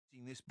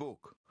this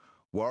book.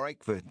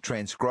 Warwick for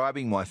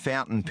transcribing my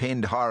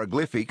fountain-penned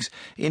hieroglyphics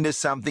into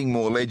something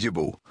more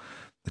legible.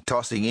 The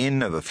tossing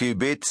in of a few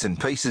bits and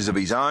pieces of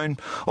his own.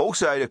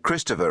 Also to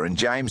Christopher and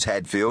James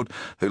Hadfield,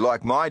 who,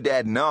 like my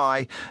dad and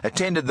I,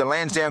 attended the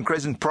Lansdowne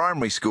Crescent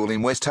Primary School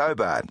in West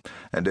Hobart,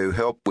 and who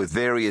helped with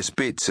various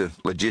bits of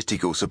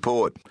logistical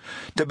support.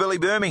 To Billy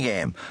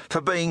Birmingham for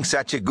being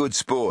such a good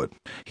sport.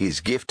 His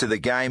gift to the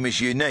game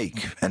is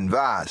unique and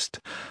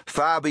vast,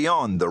 far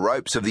beyond the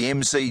ropes of the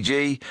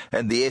MCG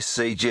and the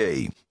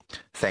SCG.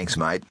 Thanks,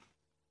 mate.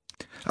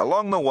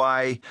 Along the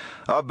way,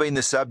 I've been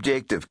the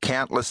subject of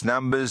countless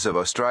numbers of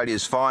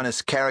Australia's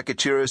finest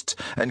caricaturists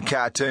and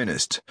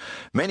cartoonists.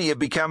 Many have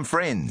become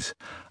friends.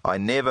 I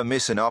never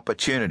miss an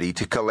opportunity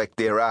to collect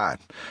their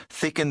art,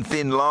 thick and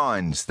thin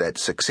lines that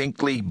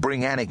succinctly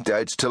bring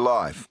anecdotes to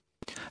life.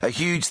 A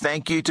huge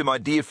thank you to my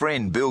dear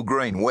friend Bill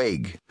Green,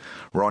 Weg,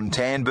 Ron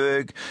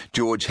Tanberg,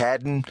 George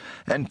Haddon,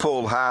 and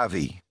Paul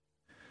Harvey.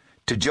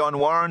 To John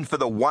Warren for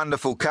the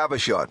wonderful cover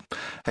shot.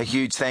 A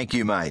huge thank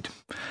you, mate.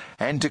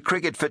 And to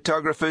cricket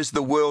photographers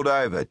the world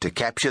over to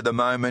capture the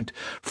moment,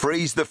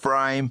 freeze the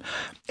frame,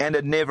 and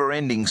a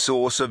never-ending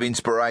source of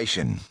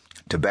inspiration.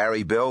 To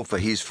Barry Bell for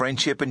his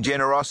friendship and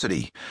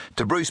generosity.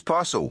 To Bruce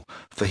Postle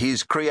for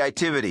his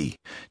creativity.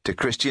 To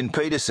Christian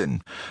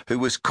Peterson, who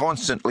was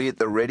constantly at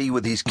the ready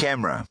with his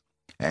camera.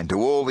 And to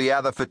all the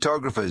other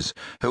photographers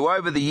who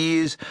over the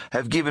years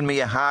have given me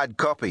a hard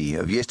copy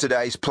of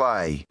yesterday's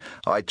play.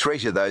 I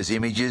treasure those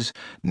images,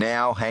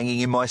 now hanging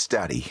in my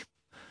study.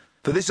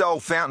 For this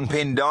old fountain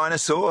pen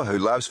dinosaur who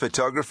loves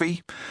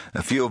photography,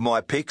 a few of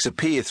my pics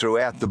appear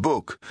throughout the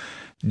book.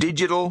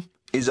 Digital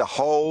is a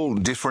whole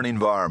different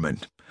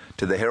environment.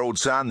 To the Herald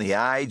Sun, the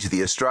Age,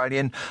 the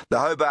Australian, the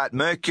Hobart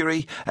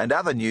Mercury and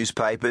other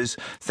newspapers,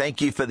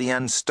 thank you for the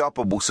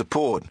unstoppable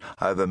support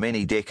over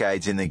many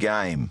decades in the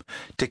game.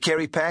 To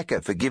Kerry Packer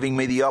for giving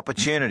me the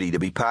opportunity to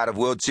be part of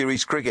World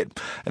Series cricket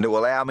and to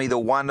allow me the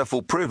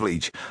wonderful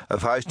privilege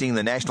of hosting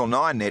the National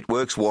 9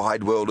 Network's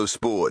wide world of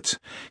sports.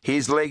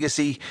 His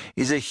legacy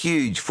is a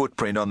huge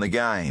footprint on the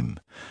game.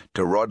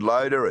 To Rod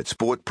Loader at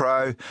Sport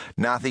Pro,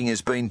 nothing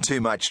has been too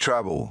much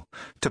trouble.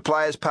 To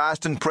players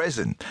past and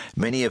present,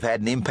 many have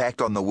had an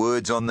impact on the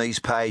words on these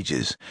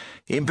pages.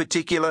 In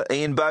particular,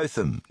 Ian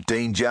Botham,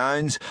 Dean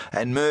Jones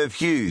and Merv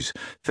Hughes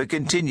for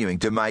continuing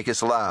to make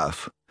us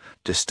laugh.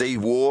 To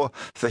Steve Waugh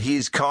for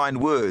his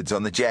kind words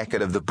on the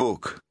jacket of the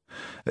book.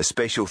 A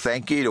special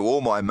thank you to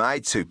all my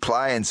mates who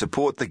play and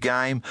support the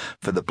game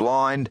for the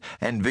blind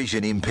and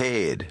vision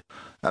impaired.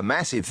 A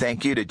massive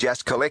thank you to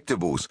Just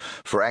Collectibles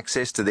for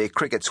access to their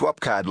cricket swap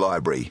card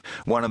library,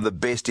 one of the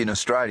best in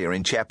Australia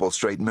in Chapel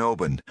Street,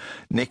 Melbourne.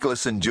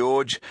 Nicholas and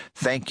George,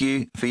 thank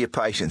you for your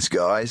patience,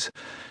 guys.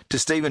 To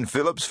Stephen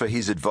Phillips for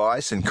his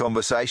advice and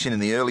conversation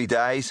in the early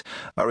days,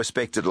 I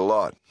respect it a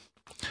lot.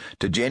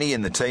 To Jenny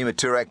and the team at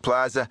Toorak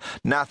Plaza,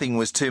 nothing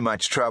was too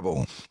much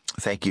trouble.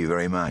 Thank you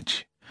very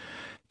much.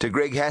 To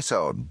Greg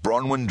Hassold,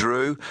 Bronwyn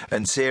Drew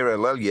and Sarah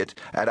Lelliot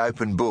at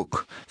Open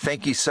Book,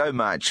 thank you so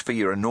much for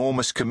your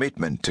enormous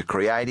commitment to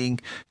creating,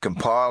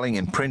 compiling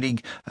and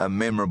printing a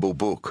memorable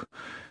book.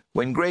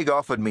 When Greg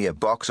offered me a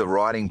box of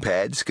writing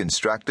pads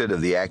constructed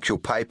of the actual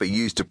paper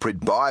used to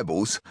print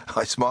Bibles,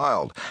 I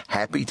smiled,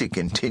 happy to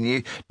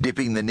continue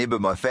dipping the nib of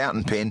my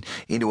fountain pen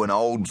into an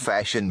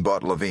old-fashioned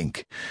bottle of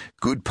ink.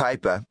 Good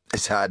paper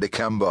is hard to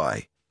come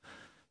by.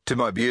 To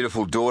my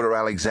beautiful daughter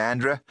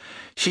Alexandra,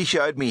 she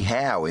showed me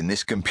how in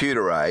this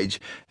computer age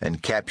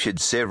and captured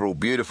several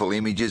beautiful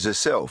images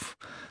herself.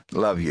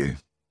 Love you.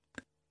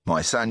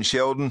 My son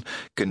Sheldon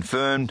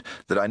confirmed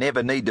that I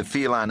never need to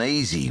feel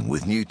uneasy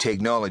with new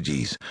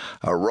technologies,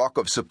 a rock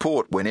of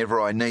support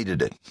whenever I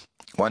needed it.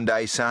 One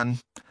day, son,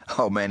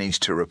 I'll manage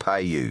to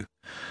repay you.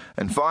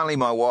 And finally,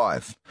 my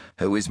wife,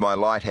 who is my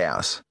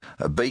lighthouse,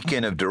 a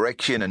beacon of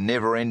direction and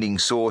never-ending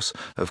source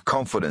of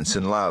confidence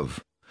and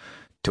love.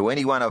 To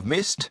anyone I've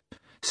missed,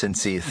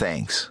 sincere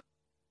thanks.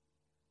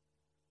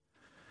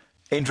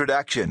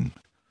 Introduction.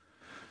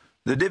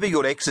 The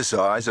difficult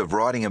exercise of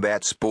writing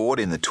about sport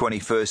in the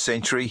 21st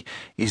century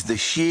is the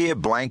sheer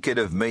blanket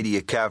of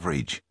media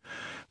coverage.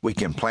 We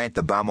can plant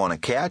the bum on a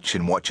couch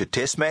and watch a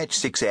test match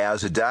 6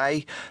 hours a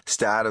day,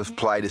 start of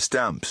play to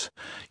stumps.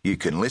 You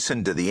can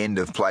listen to the end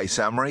of play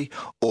summary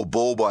or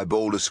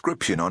ball-by-ball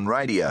description on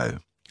radio.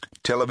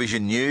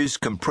 Television news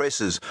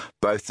compresses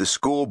both the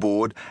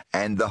scoreboard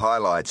and the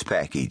highlights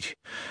package.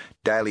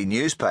 Daily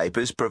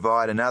newspapers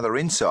provide another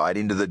insight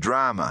into the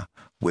drama,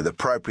 with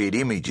appropriate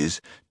images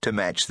to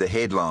match the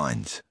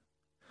headlines.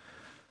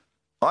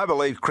 I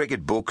believe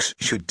cricket books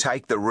should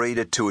take the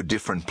reader to a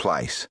different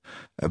place,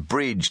 a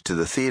bridge to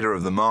the theatre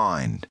of the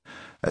mind,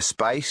 a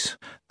space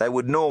they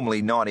would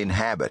normally not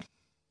inhabit.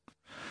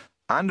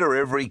 Under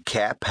every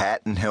cap,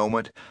 hat and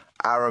helmet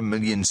are a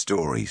million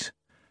stories.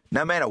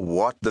 No matter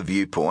what the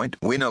viewpoint,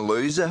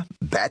 winner-loser,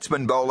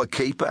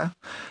 batsman-bowler-keeper,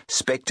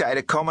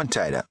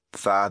 spectator-commentator,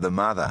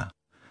 father-mother,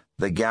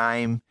 the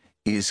game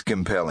is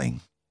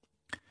compelling.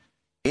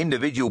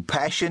 Individual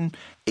passion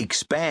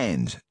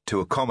expands to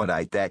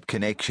accommodate that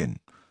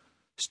connection.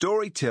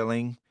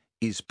 Storytelling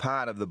is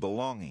part of the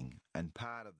belonging and part of the